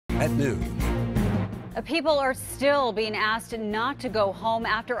at noon. People are still being asked not to go home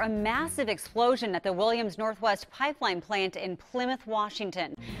after a massive explosion at the Williams Northwest pipeline plant in Plymouth,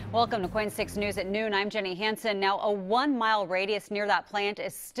 Washington. Welcome to KOIN 6 News at noon. I'm Jenny Hansen. Now, a 1-mile radius near that plant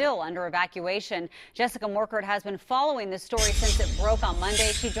is still under evacuation. Jessica Morkert has been following this story since it broke on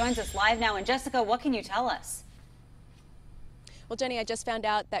Monday. She joins us live now. And Jessica, what can you tell us? Well, Jenny, I just found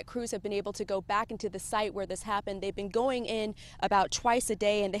out that crews have been able to go back into the site where this happened. They've been going in about twice a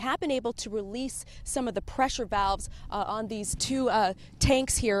day, and they have been able to release some of the pressure valves on these two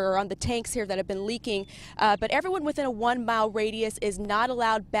tanks here, or on the tanks here that have been leaking. But everyone within a 1-mile radius is not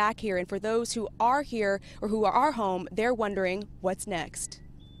allowed back here. And for those who are here or who are home, they're wondering what's next.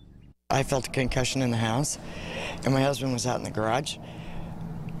 I felt a concussion in the house, and my husband was out in the garage,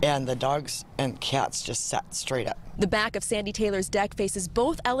 and the dogs and cats just sat straight up. The back of Sandy Taylor's deck faces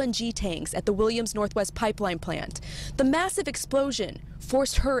both LNG tanks at the Williams Northwest pipeline plant. The massive explosion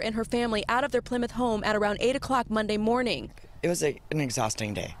forced her and her family out of their Plymouth home at around 8 o'clock Monday morning. It was an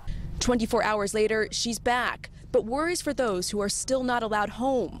exhausting day. 24 hours later, she's back, but worries for those who are still not allowed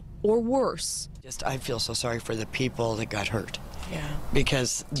home, or worse. I feel so sorry for the people that got hurt. Yeah.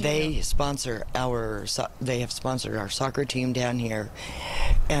 Because they have sponsored our soccer team down here,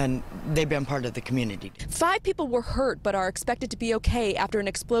 and they've been part of the community. 5 people were hurt but are expected to be okay after an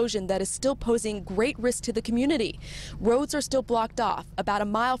explosion that is still posing great risk to the community. Roads are still blocked off about a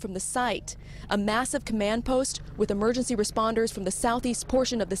mile from the site. A massive command post with emergency responders from the southeast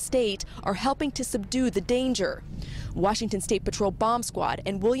portion of the state are helping to subdue the danger. Washington State Patrol Bomb Squad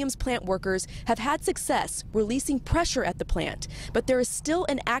and Williams plant workers have had success releasing pressure at the plant, but there is still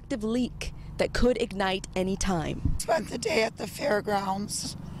an active leak that could ignite any time. Spent the day at the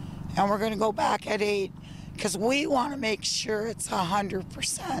fairgrounds, and we're going to go back at 8 because we want to make sure it's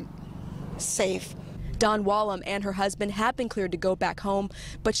 100% safe. Dawn Wallum and her husband have been cleared to go back home,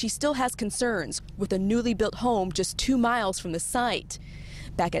 but she still has concerns with a newly built home just 2 miles from the site.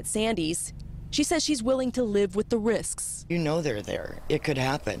 Back at Sandy's, she says she's willing to live with the risks. You know they're there. It could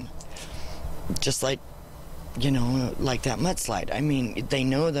happen. Just like, like that mudslide. I mean, they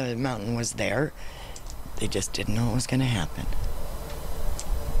know the mountain was there. They just didn't know it was going to happen.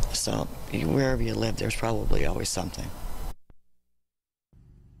 So wherever you live, there's probably always something.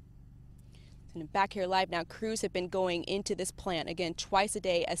 And back here live now, crews have been going into this plant, again, twice a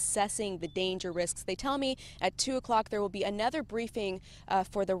day, assessing the danger risks. They tell me at 2 o'clock there will be another briefing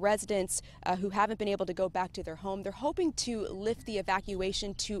for the residents who haven't been able to go back to their home. They're hoping to lift the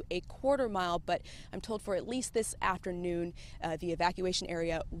evacuation to a 1/4 mile, but I'm told for at least this afternoon, the evacuation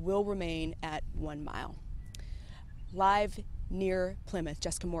area will remain at 1 mile. Live near Plymouth,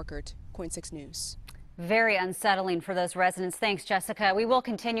 Jessica Morkert, KOIN 6 News. Very unsettling for those residents. Thanks, Jessica. We will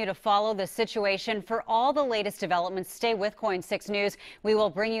continue to follow the situation. For all the latest developments, stay with KOIN 6 News. We will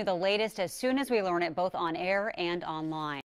bring you the latest as soon as we learn it, both on air and online.